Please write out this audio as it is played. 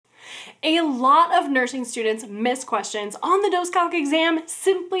A lot of nursing students miss questions on the dose calc exam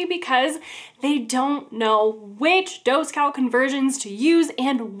simply because they don't know which dose calc conversions to use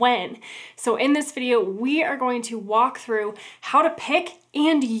and when. So in this video, we are going to walk through how to pick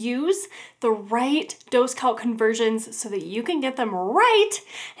and use the right dose calc conversions so that you can get them right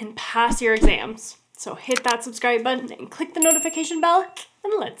and pass your exams. So hit that subscribe button and click the notification bell,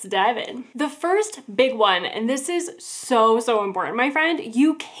 and let's dive in. The first big one, and this is so important, my friend,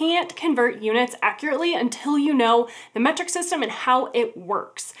 you can't convert units accurately until you know the metric system and how it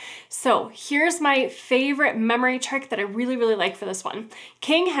works. So here's my favorite memory trick that I really like for this one.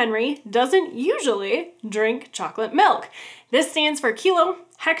 King Henry doesn't usually drink chocolate milk. This stands for kilo,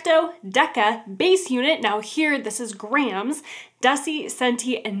 hecto, deca, base unit. Now here, this is grams, deci,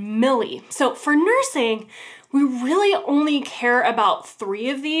 centi, and milli. So for nursing, we really only care about 3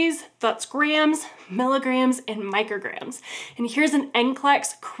 of these. That's grams, milligrams, and micrograms. And here's an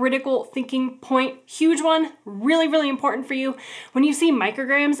NCLEX critical thinking point, huge one, really important for you. When you see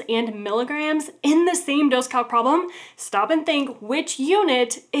micrograms and milligrams in the same dose calc problem, stop and think which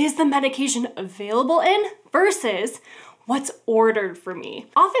unit is the medication available in versus what's ordered for me.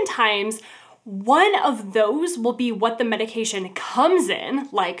 Oftentimes, one of those will be what the medication comes in,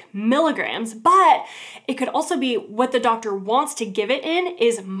 like milligrams, but it could also be what the doctor wants to give it in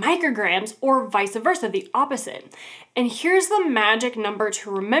is micrograms, or vice versa, the opposite. And here's the magic number to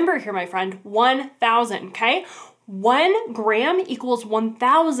remember here, my friend, 1,000, okay? 1 gram equals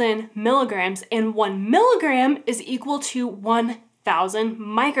 1,000 milligrams, and 1 milligram is equal to 1,000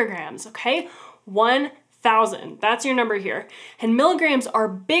 micrograms, okay? 1,000, that's your number here. And milligrams are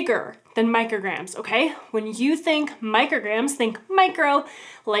bigger than micrograms, okay? When you think micrograms, think micro,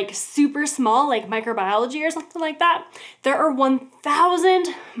 like super small, like microbiology or something like that. There are 1,000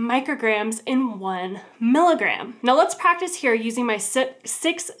 micrograms in 1 milligram. Now let's practice here using my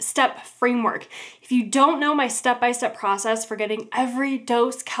 6-step framework. If you don't know my step-by-step process for getting every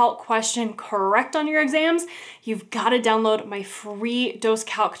dose calc question correct on your exams, you've got to download my free dose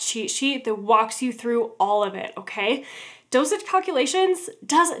calc cheat sheet that walks you through all of it, okay? Dosage calculations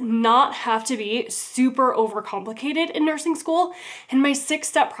does not have to be super overcomplicated in nursing school, and my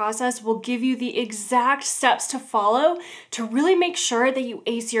 6-step process will give you the exact steps to follow to really make sure that you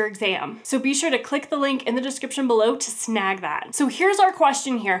ace your exam. So be sure to click the link in the description below to snag that. So here's our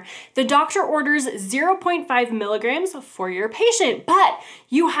question here. The doctor orders 0.5 milligrams for your patient, but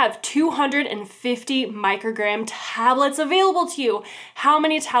you have 250 microgram tablets available to you. How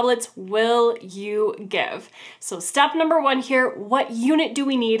many tablets will you give? So step number 1 here, what unit do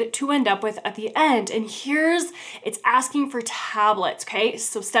we need to end up with at the end? And it's asking for tablets, okay?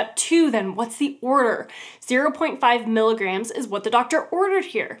 So step 2 then, what's the order? 0.5 milligrams is what the doctor ordered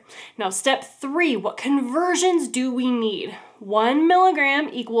here. Now step 3, what conversions do we need? 1 milligram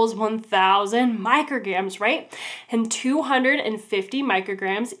equals 1,000 micrograms, right? And 250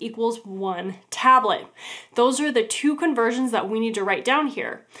 micrograms equals 1 tablet. Those are the 2 conversions that we need to write down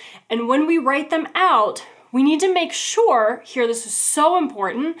here. And when we write them out, we need to make sure, here this is so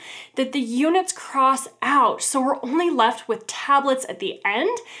important, that the units cross out. So we're only left with tablets at the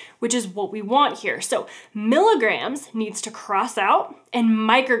end, which is what we want here. So milligrams needs to cross out and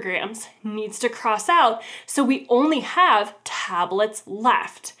micrograms needs to cross out. So we only have tablets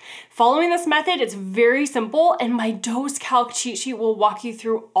left. Following this method, it's very simple, and my dose calc cheat sheet will walk you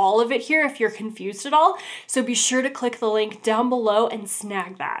through all of it here if you're confused at all. So be sure to click the link down below and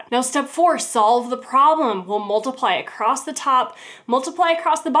snag that. Now step 4, solve the problem. We'll multiply across the top, multiply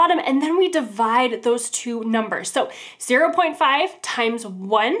across the bottom, and then we divide those 2 numbers. So 0.5 times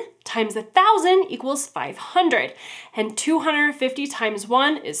 1 times 1,000 equals 500, and 250 times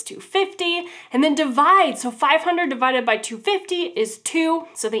 1 is 250, and then divide. So 500 divided by 250 is 2,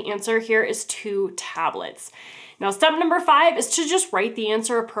 so the answer here is 2 tablets. Now step number 5 is to just write the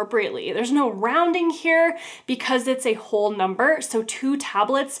answer appropriately. There's no rounding here because it's a whole number, so 2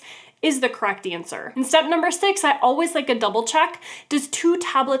 tablets is the correct answer. In step number 6, I always like a double check. Does 2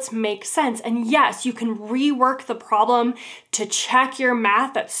 tablets make sense? And yes, you can rework the problem to check your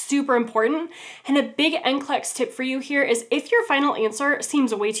math. That's super important. And a big NCLEX tip for you here is if your final answer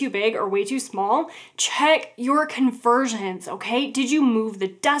seems way too big or way too small, check your conversions, okay? Did you move the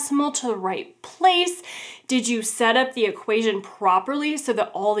decimal to the right place? Did you set up the equation properly so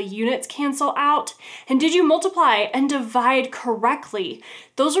that all the units cancel out? And did you multiply and divide correctly?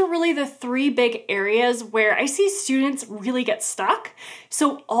 Those are really the 3 big areas where I see students really get stuck.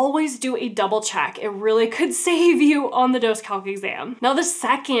 So always do a double check. It really could save you on the dose calc exam. Now the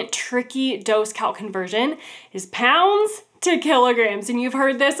second tricky dose calc conversion is pounds to kilograms. And you've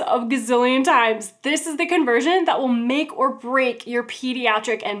heard this a gazillion times. This is the conversion that will make or break your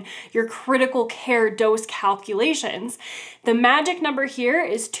pediatric and your critical care dose calculations. The magic number here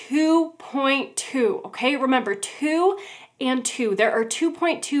is 2.2, okay? Remember, 2 and 2. There are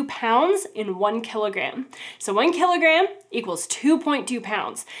 2.2 pounds in 1 kilogram. So 1 kilogram equals 2.2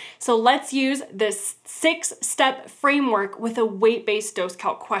 pounds. So let's use this 6-step framework with a weight-based dose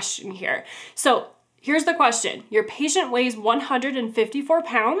calc question here. So here's the question. Your patient weighs 154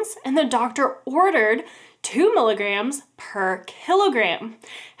 pounds and the doctor ordered 2 milligrams per kilogram.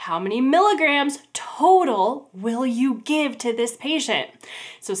 How many milligrams total will you give to this patient?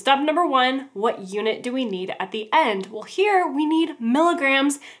 So step number 1, what unit do we need at the end? Well, here we need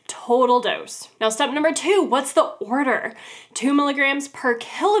milligrams total dose. Now step number 2, what's the order? 2 milligrams per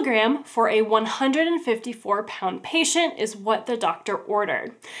kilogram for a 154 pound patient is what the doctor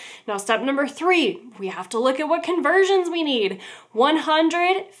ordered. Now step number 3, we have to look at what conversions we need.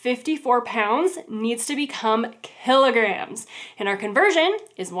 154 pounds needs to become kilograms. And our conversion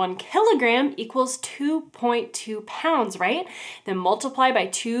is 1 kilogram equals 2.2 pounds, right? Then multiply by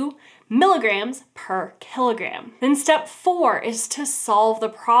 2 milligrams per kilogram. Then step 4 is to solve the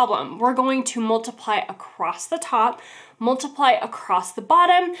problem. We're going to multiply across the top, multiply across the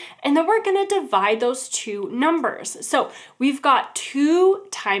bottom, and then we're gonna divide those two numbers. So we've got 2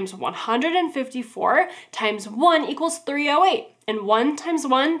 times 154 times 1 equals 308. And 1 times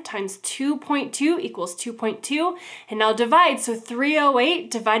 1 times 2.2 equals 2.2. And now divide, so 308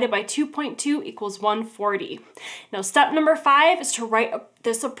 divided by 2.2 equals 140. Now step number 5 is to write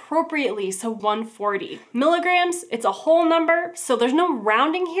this appropriately, so 140. Milligrams, it's a whole number, so there's no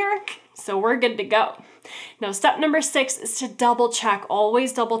rounding here, so we're good to go. Now step number 6 is to double check.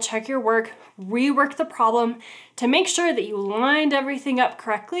 Always double check your work, rework the problem to make sure that you lined everything up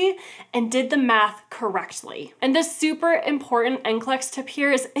correctly and did the math correctly. And this super important NCLEX tip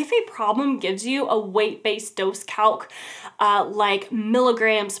here is if a problem gives you a weight-based dose calc, like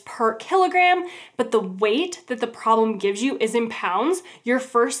milligrams per kilogram, but the weight that the problem gives you is in pounds, your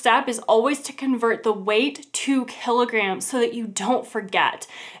first step is always to convert the weight to kilograms so that you don't forget.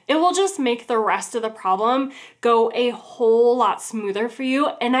 It will just make the rest of the problem go a whole lot smoother for you.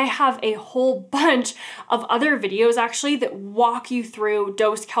 And I have a whole bunch of other videos actually that walk you through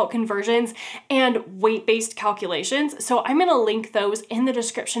dose calc conversions and weight-based calculations. So I'm gonna link those in the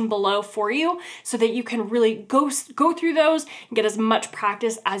description below for you so that you can really go through those and get as much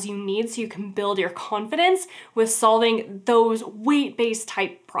practice as you need so you can build your confidence with solving those weight-based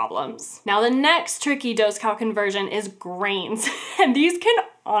type problems. Now the next tricky dose calc conversion is grains. And these can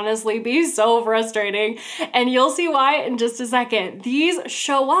honestly be so frustrating, and you'll see why in just a second. These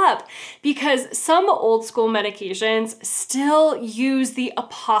show up because some old school medications still use the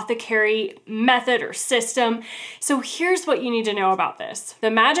apothecary method or system. So here's what you need to know about this. The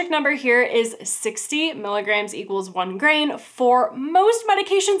magic number here is 60 milligrams equals 1 grain for most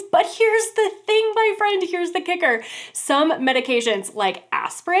medications, but here's the thing, my friend, here's the kicker. Some medications like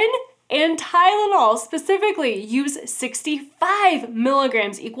aspirin and Tylenol specifically use 65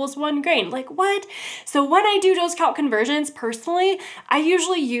 milligrams equals 1 grain. Like what? So when I do dose calc conversions, personally, I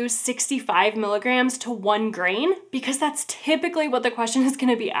usually use 65 milligrams to 1 grain because that's typically what the question is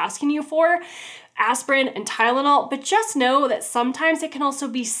gonna be asking you for. Aspirin and Tylenol, but just know that sometimes it can also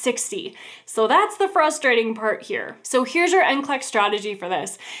be 60. So that's the frustrating part here. So here's your NCLEX strategy for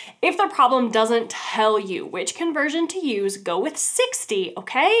this. If the problem doesn't tell you which conversion to use, go with 60,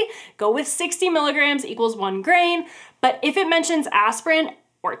 okay? Go with 60 milligrams equals 1 grain. But if it mentions aspirin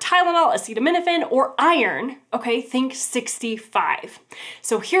or Tylenol, acetaminophen, or iron, okay, think 65.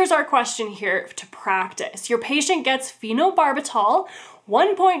 So here's our question here to practice. Your patient gets phenobarbital,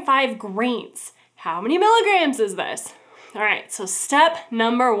 1.5 grains. How many milligrams is this? All right, so step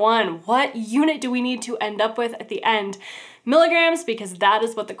number 1, what unit do we need to end up with at the end? Milligrams, because that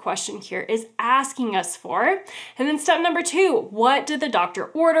is what the question here is asking us for. And then step number 2, what did the doctor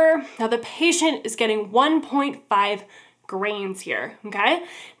order? Now the patient is getting 1.5 grains here, okay?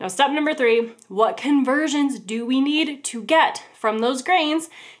 Now step number 3, what conversions do we need to get from those grains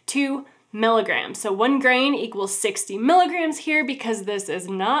to milligrams? So 1 grain equals 60 milligrams here because this is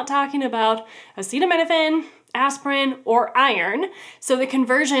not talking about acetaminophen, aspirin, or iron. So the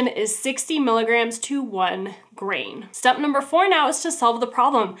conversion is 60 milligrams to 1 grain. Step number 4 now is to solve the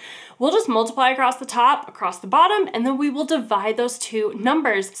problem. We'll just multiply across the top, across the bottom, and then we will divide those two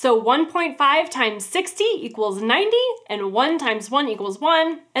numbers. So 1.5 times 60 equals 90, and 1 times 1 equals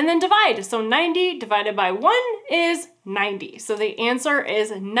 1, and then divide. So 90 divided by 1 is 90. So the answer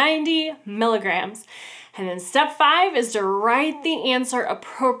is 90 milligrams. And then step 5 is to write the answer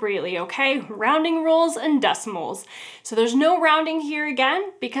appropriately, okay? Rounding rules and decimals. So there's no rounding here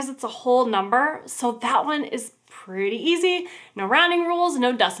again because it's a whole number. So that one is pretty easy. No rounding rules,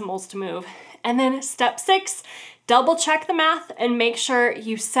 no decimals to move. And then step 6, double check the math and make sure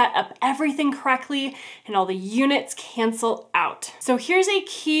you set up everything correctly and all the units cancel out. So here's a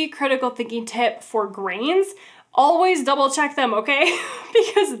key critical thinking tip for grains. Always double check them, okay?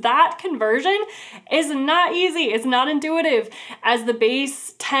 Because that conversion is not easy. It's not intuitive. As the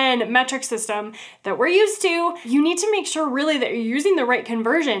base 10 metric system that we're used to, you need to make sure really that you're using the right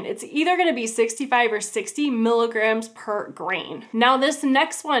conversion. It's either gonna be 65 or 60 milligrams per grain. Now this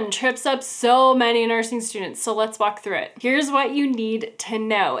next one trips up so many nursing students, so let's walk through it. Here's what you need to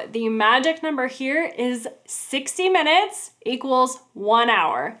know. The magic number here is 60 minutes equals 1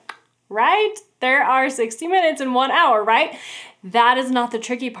 hour, right? There are 60 minutes in 1 hour, right? That is not the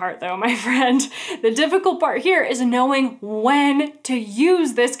tricky part though, my friend. The difficult part here is knowing when to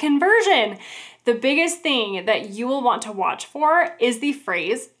use this conversion. The biggest thing that you will want to watch for is the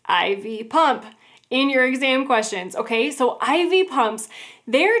phrase IV pump in your exam questions, okay? So IV pumps,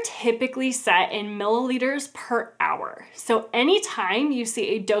 they're typically set in milliliters per hour. So anytime you see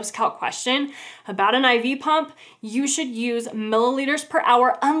a dose calc question about an IV pump, you should use milliliters per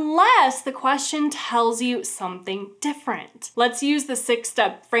hour unless the question tells you something different. Let's use the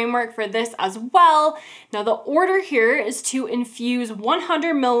 6-step framework for this as well. Now the order here is to infuse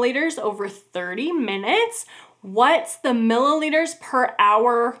 100 milliliters over 30 minutes. What's the milliliters per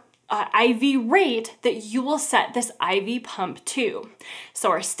hour IV rate that you will set this IV pump to? So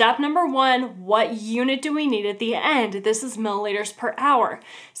our step number 1, what unit do we need at the end? This is milliliters per hour.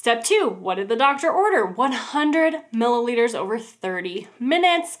 Step 2, what did the doctor order? 100 milliliters over 30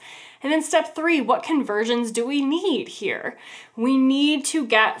 minutes. And then step 3, what conversions do we need here? We need to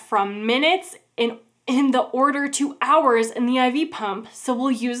get from minutes in the order to hours in the IV pump. So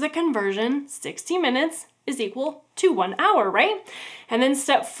we'll use the conversion 60 minutes is equal to 1 hour, right? And then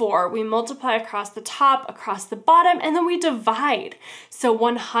step 4, we multiply across the top, across the bottom, and then we divide. So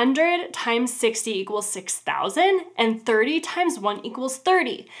 100 times 60 equals 6,000, and 30 times 1 equals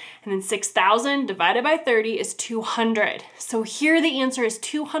 30. And then 6,000 divided by 30 is 200. So here the answer is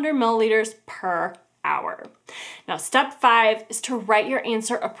 200 milliliters per hour. Now, step 5 is to write your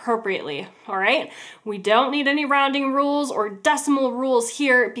answer appropriately, all right? We don't need any rounding rules or decimal rules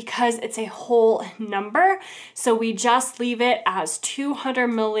here because it's a whole number, so we just leave it as 200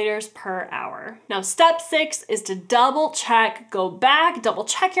 milliliters per hour. Now, step 6 is to double check, go back, double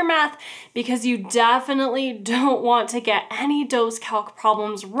check your math because you definitely don't want to get any dose calc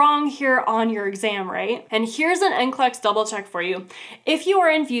problems wrong here on your exam, right? And here's an NCLEX double check for you. If you are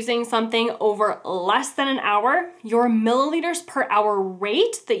infusing something over less than an hour, your milliliters per hour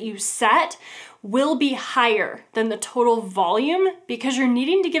rate that you set will be higher than the total volume because you're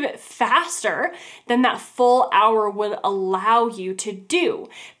needing to give it faster than that full hour would allow you to do.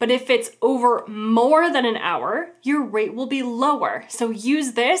 But if it's over more than an hour, your rate will be lower. So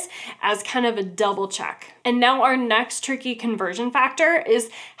use this as kind of a double check. And now our next tricky conversion factor is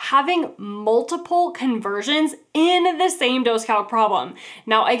having multiple conversions in the same dose calc problem.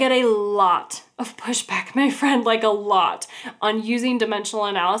 Now I get a lot of pushback, my friend, like a lot, on using dimensional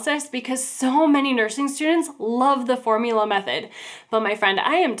analysis because so many nursing students love the formula method. But my friend,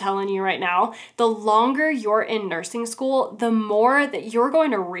 I am telling you right now, the longer you're in nursing school, the more that you're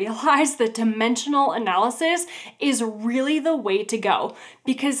going to realize that dimensional analysis is really the way to go.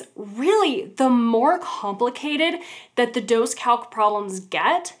 Because really, the more complicated that the dose calc problems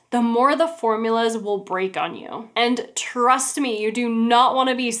get, the more the formulas will break on you. And trust me, you do not want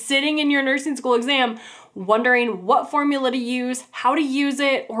to be sitting in your nursing school exam wondering what formula to use, how to use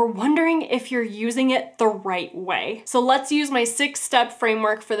it, or wondering if you're using it the right way. So let's use my 6-step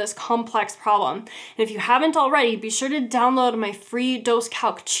framework for this complex problem. And if you haven't already, be sure to download my free dose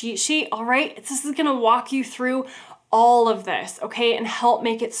calc cheat sheet, all right? This is gonna walk you through all of this, okay, and help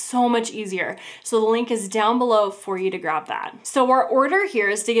make it so much easier. So the link is down below for you to grab that. So our order here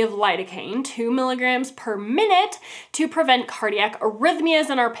is to give lidocaine 2 milligrams per minute to prevent cardiac arrhythmias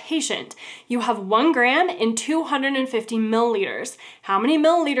in our patient. You have 1 gram in 250 milliliters. How many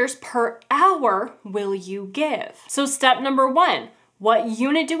milliliters per hour will you give? So step number 1, what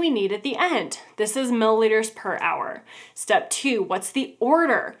unit do we need at the end? This is milliliters per hour. Step 2, what's the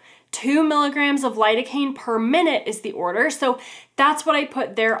order? 2 milligrams of lidocaine per minute is the order. So that's what I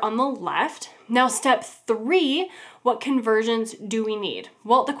put there on the left. Now, step 3, what conversions do we need?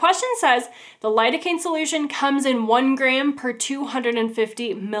 Well, the question says the lidocaine solution comes in 1 gram per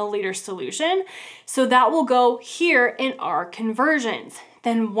 250 milliliter solution. So that will go here in our conversions.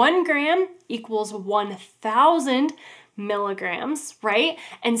 Then 1 gram equals 1,000 milligrams, right?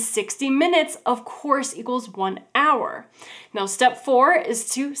 And 60 minutes, of course, equals 1 hour. Now, step 4 is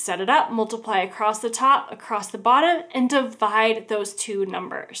to set it up, multiply across the top, across the bottom, and divide those two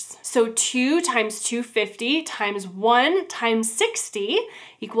numbers. So 2 times 250 times 1 times 60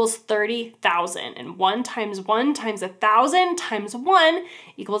 equals 30,000. And 1 times 1,000 times 1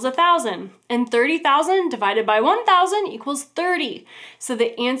 equals 1,000. And 30,000 divided by 1,000 equals 30. So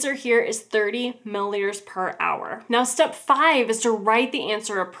the answer here is 30 milliliters per hour. Now, step 5 is to write the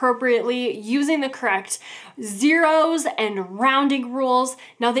answer appropriately using the correct zeros and rounding rules.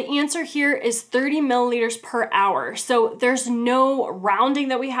 Now, the answer here is 30 milliliters per hour. So there's no rounding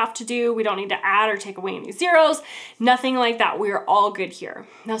that we have to do. We don't need to add or take away any zeros, nothing like that. We are all good here.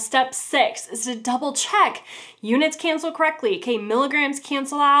 Now, step 6 is to double check. Units cancel correctly. Okay, milligrams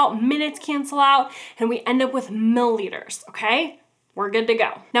cancel out, minutes cancel out, and we end up with milliliters, okay? We're good to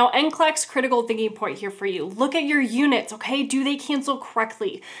go. Now, NCLEX critical thinking point here for you. Look at your units, okay? Do they cancel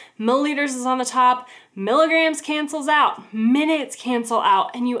correctly? Milliliters is on the top, milligrams cancels out, minutes cancel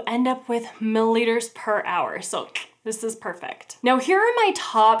out, and you end up with milliliters per hour. So this is perfect. Now, here are my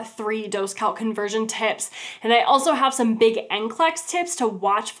top 3 dose calc conversion tips, and I also have some big NCLEX tips to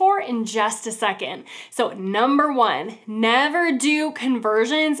watch for in just a second. So number 1, never do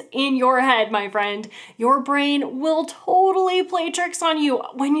conversions in your head, my friend. Your brain will totally play tricks on you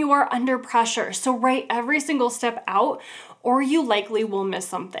when you are under pressure. So write every single step out, or you likely will miss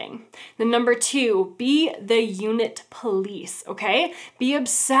something. Then number 2, be the unit police, okay? Be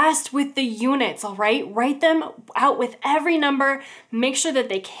obsessed with the units, all right? Write them out with every number. Make sure that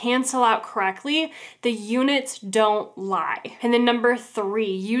they cancel out correctly. The units don't lie. And then number 3,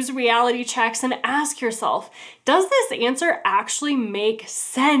 use reality checks and ask yourself, does this answer actually make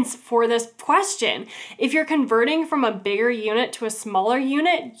sense for this question? If you're converting from a bigger unit to a smaller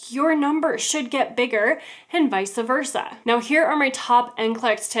unit, your number should get bigger and vice versa. Now, here are my top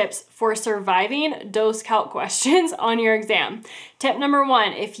NCLEX tips for surviving dose calc questions on your exam. Tip number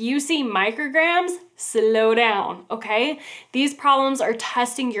 1, if you see micrograms, slow down, okay? These problems are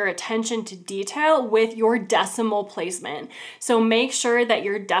testing your attention to detail with your decimal placement. So make sure that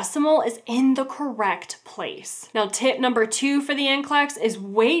your decimal is in the correct place. Now, tip number 2 for the NCLEX is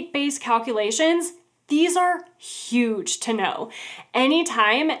weight-based calculations. These are huge to know.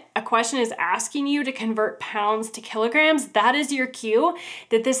 Anytime a question is asking you to convert pounds to kilograms, that is your cue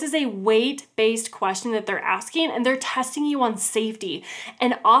that this is a weight-based question that they're asking, and they're testing you on safety.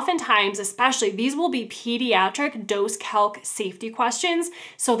 And oftentimes, especially, these will be pediatric dose calc safety questions,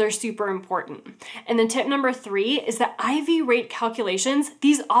 so they're super important. And then tip number 3 is that IV rate calculations,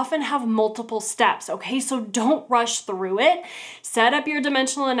 these often have multiple steps, okay? So don't rush through it. Set up your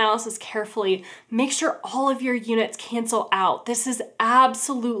dimensional analysis carefully. Make sure all of your units cancel out. This is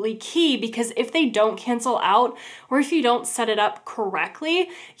absolutely key, because if they don't cancel out, or if you don't set it up correctly,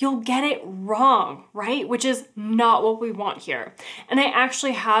 you'll get it wrong, right? Which is not what we want here. And I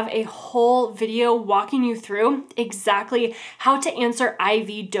actually have a whole video walking you through exactly how to answer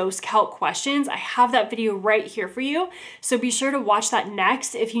IV dose calc questions. I have that video right here for you. So be sure to watch that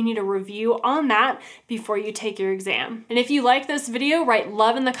next if you need a review on that before you take your exam. And if you like this video, write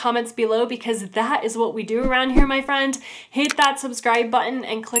love in the comments below, because that is what we do around here, my friend. Hit that subscribe button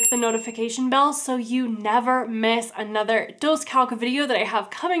and click the notification bell so you never miss another dose calc video that I have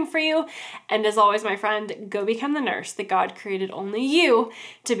coming for you. And as always, my friend, go become the nurse that God created only you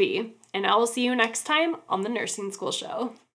to be. And I will see you next time on the Nursing School Show.